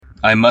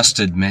I must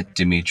admit,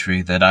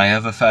 Dimitri, that I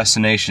have a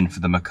fascination for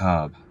the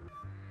macabre.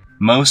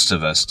 Most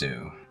of us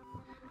do.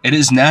 It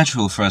is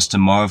natural for us to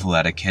marvel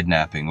at a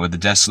kidnapping or the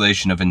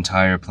desolation of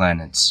entire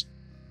planets.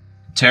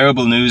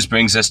 Terrible news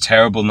brings us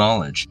terrible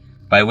knowledge,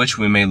 by which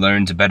we may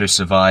learn to better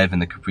survive in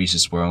the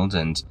capricious world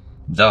and,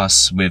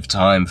 thus, with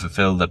time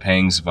fulfill the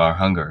pangs of our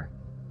hunger.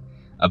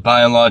 A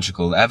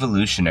biological,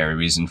 evolutionary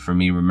reason for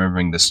me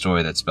remembering the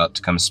story that's about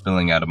to come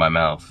spilling out of my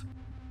mouth.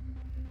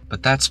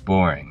 But that's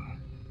boring.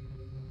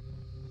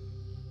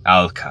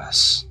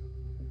 Alacas.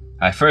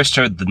 I first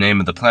heard the name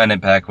of the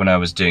planet back when I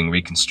was doing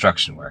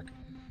reconstruction work,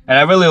 and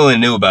I really only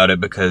knew about it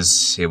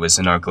because it was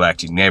in our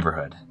galactic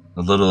neighborhood,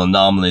 a little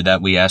anomaly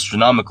that we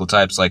astronomical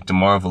types like to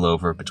marvel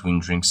over between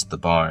drinks at the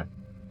bar.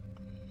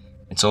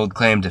 Its old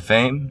claim to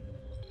fame?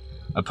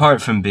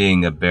 Apart from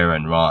being a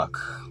barren rock,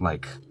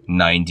 like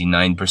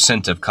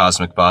 99% of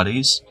cosmic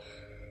bodies,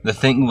 the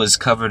thing was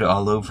covered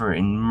all over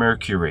in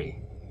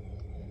mercury.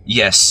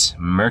 Yes,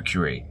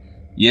 mercury.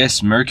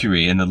 Yes,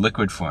 mercury in the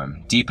liquid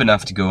form, deep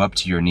enough to go up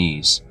to your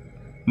knees.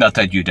 Not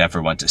that you'd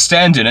ever want to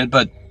stand in it,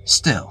 but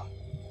still.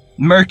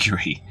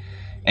 Mercury!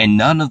 And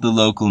none of the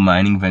local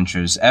mining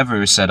ventures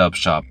ever set up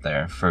shop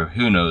there, for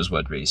who knows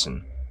what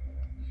reason.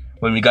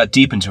 When we got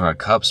deep into our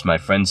cups, my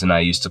friends and I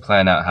used to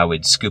plan out how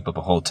we'd scoop up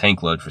a whole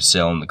tank load for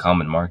sale in the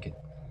common market.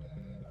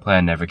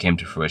 Plan never came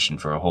to fruition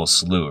for a whole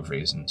slew of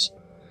reasons.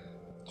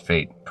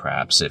 Fate,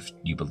 perhaps, if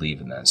you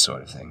believe in that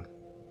sort of thing.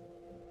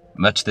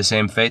 Much the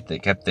same fate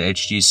that kept the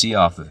HGC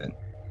off of it.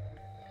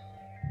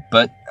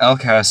 But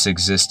Alacas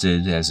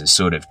existed as a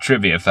sort of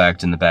trivia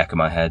fact in the back of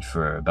my head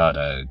for about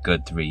a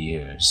good 3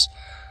 years.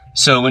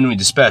 So when we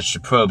dispatched a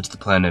probe to the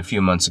planet a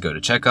few months ago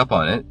to check up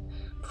on it,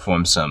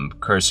 perform some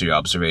cursory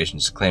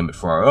observations to claim it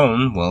for our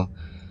own, well,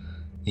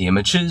 the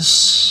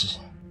images...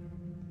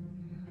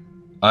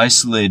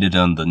 Isolated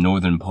on the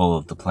northern pole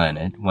of the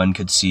planet, one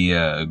could see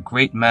a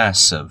great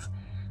mass of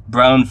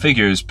brown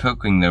figures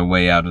poking their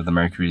way out of the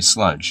mercury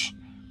sludge.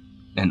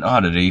 An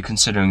oddity,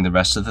 considering the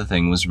rest of the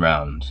thing was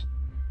round.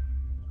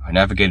 Our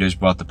navigators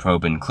brought the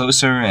probe in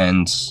closer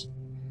and...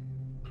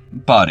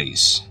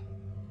 bodies.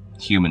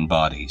 Human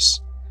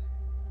bodies.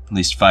 At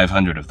least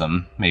 500 of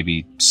them,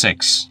 maybe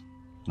 6,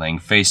 laying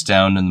face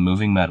down in the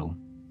moving metal.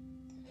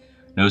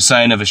 No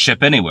sign of a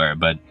ship anywhere,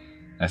 but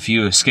a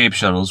few escape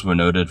shuttles were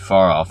noted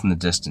far off in the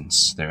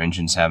distance, their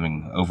engines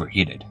having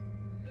overheated.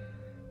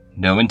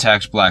 No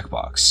intact black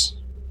box.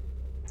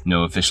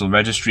 No official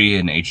registry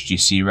in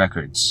HGC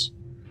records.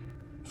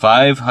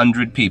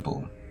 500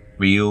 people,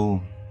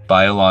 real,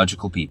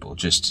 biological people,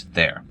 just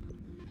there.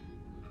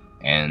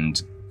 And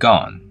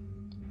gone.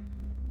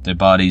 Their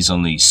bodies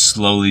only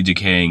slowly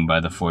decaying by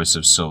the force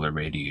of solar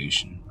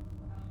radiation.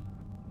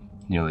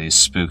 Nearly as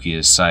spooky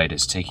a sight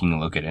as taking a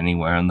look at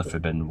anywhere in the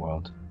Forbidden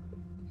World.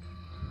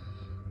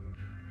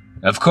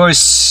 Of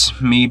course,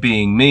 me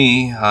being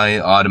me, I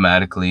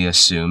automatically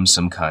assume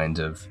some kind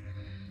of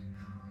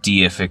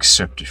deific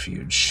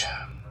subterfuge.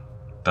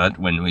 But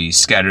when we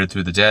scattered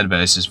through the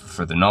databases for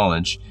further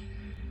knowledge,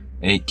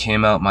 it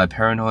came out my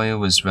paranoia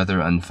was rather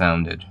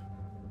unfounded.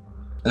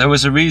 There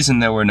was a reason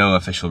there were no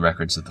official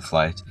records of the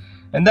flight,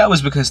 and that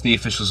was because the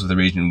officials of the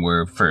region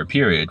were, for a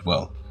period,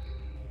 well,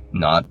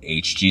 not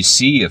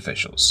HGC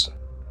officials.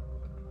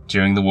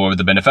 During the War of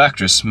the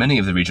Benefactress, many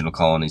of the regional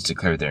colonies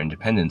declared their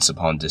independence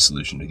upon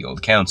dissolution of the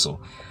Old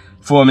Council,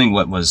 forming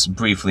what was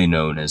briefly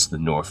known as the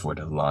Northward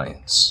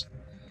Alliance.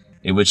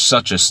 It was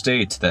such a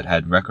state that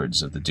had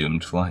records of the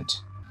doomed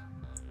flight.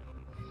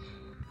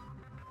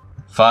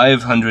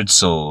 500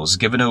 souls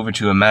given over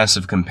to a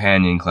massive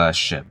companion-class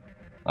ship,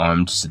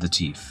 armed to the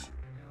teeth.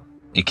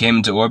 It came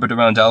into orbit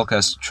around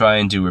Alacas to try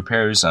and do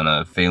repairs on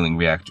a failing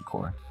reactor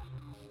core.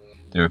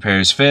 The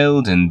repairs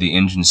failed, and the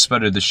engine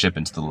sputtered the ship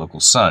into the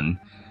local sun,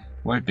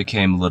 where it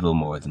became little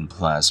more than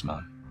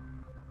plasma.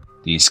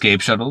 The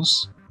escape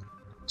shuttles?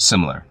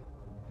 Similar.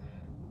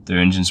 Their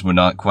engines were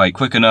not quite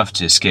quick enough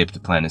to escape the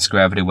planet's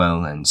gravity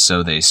well, and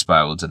so they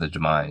spiraled to their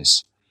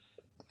demise.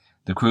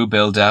 The crew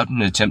bailed out in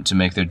an attempt to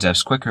make their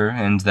deaths quicker,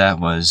 and that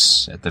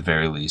was, at the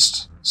very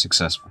least,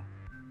 successful.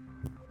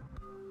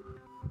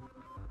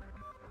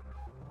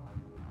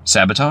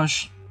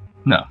 Sabotage?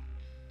 No.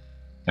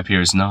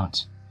 Appears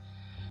not.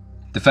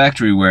 The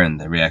factory wherein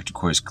the reactor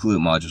core's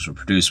coolant modules were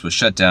produced was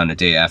shut down a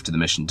day after the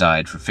mission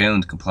died for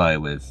failing to comply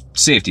with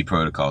safety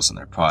protocols on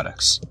their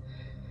products.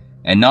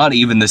 And not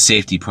even the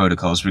safety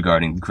protocols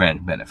regarding the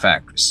Grand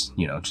Benefactress.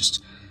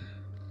 Just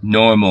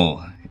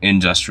normal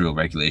industrial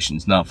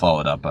regulations not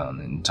followed up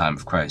on in time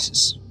of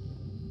crisis.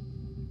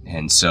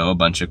 And so a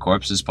bunch of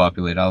corpses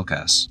populate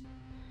Alacas.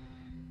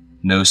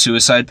 No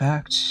suicide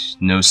pact,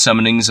 no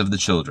summonings of the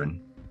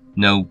children,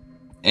 no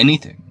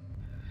anything.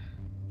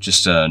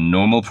 Just a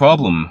normal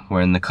problem,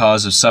 wherein the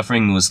cause of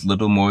suffering was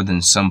little more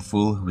than some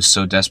fool who was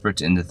so desperate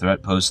to end the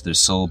threat posed to their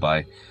soul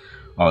by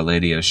Our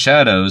Lady of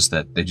Shadows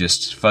that they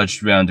just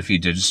fudged around a few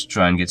digits to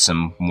try and get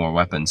some more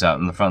weapons out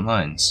in the front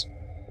lines.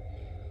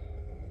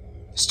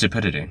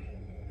 Stupidity,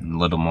 and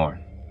little more.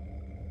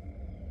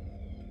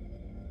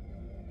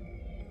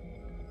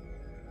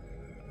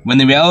 When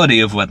the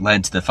reality of what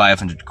led to the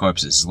 500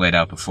 corpses is laid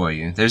out before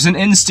you, there's an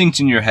instinct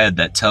in your head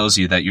that tells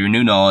you that your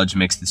new knowledge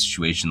makes the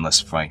situation less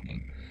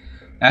frightening.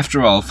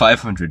 After all,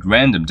 500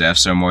 random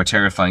deaths are more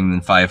terrifying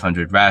than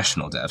 500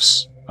 rational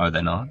deaths, are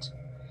they not?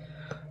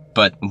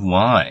 But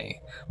why?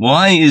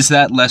 Why is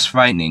that less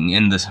frightening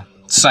in the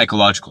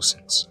psychological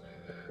sense?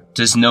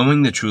 Does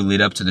knowing the true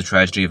lead-up to the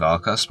tragedy of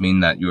Alacas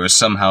mean that you are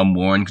somehow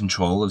more in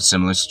control of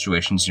similar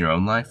situations in your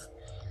own life?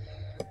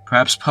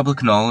 Perhaps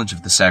public knowledge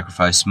of the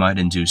sacrifice might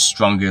induce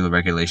stronger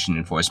regulation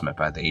enforcement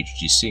by the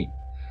HGC.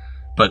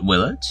 But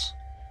will it?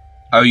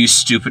 Are you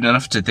stupid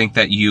enough to think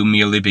that you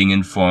merely being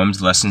informed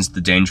lessens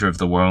the danger of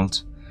the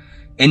world?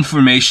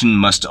 Information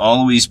must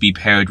always be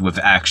paired with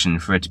action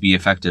for it to be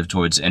effective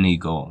towards any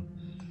goal.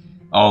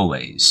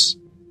 Always.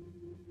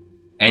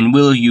 And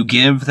will you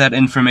give that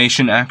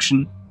information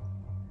action?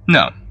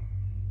 No,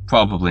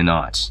 probably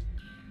not.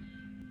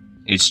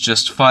 It's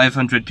just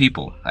 500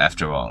 people,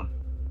 after all.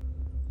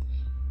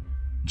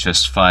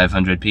 Just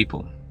 500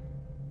 people.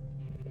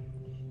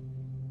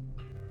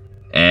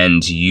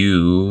 And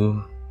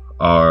you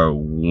are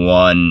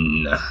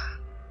one.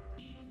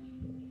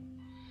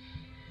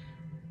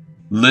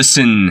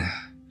 Listen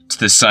to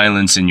the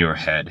silence in your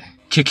head.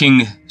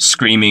 Kicking,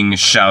 screaming,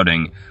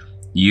 shouting.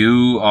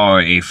 You are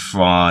a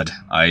fraud,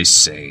 I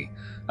say.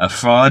 A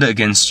fraud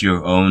against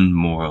your own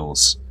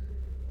morals.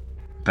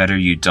 Better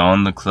you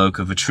don the cloak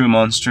of a true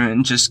monster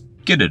and just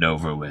get it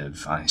over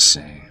with, I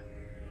say.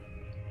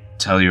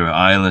 Tell your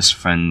eyeless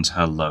friend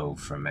hello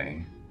for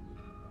me.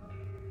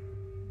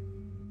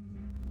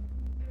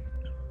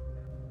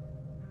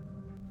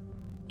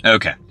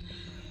 Okay.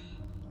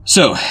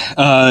 So,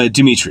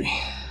 Dimitri.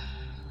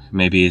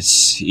 Maybe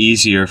it's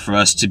easier for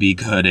us to be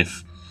good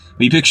if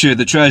we picture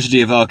the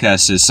tragedy of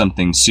Alacas as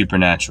something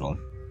supernatural.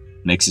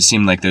 Makes it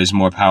seem like there's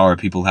more power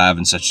people have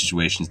in such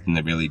situations than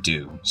they really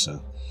do,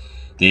 so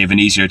they have an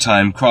easier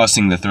time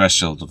crossing the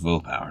threshold of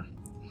willpower.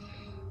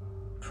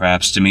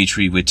 Perhaps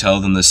Dimitri would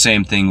tell them the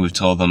same thing we've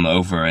told them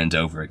over and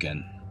over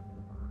again.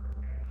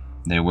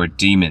 There were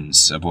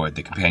demons aboard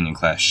the companion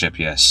class ship,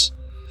 yes.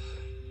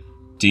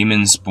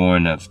 Demons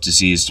born of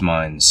diseased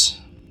minds,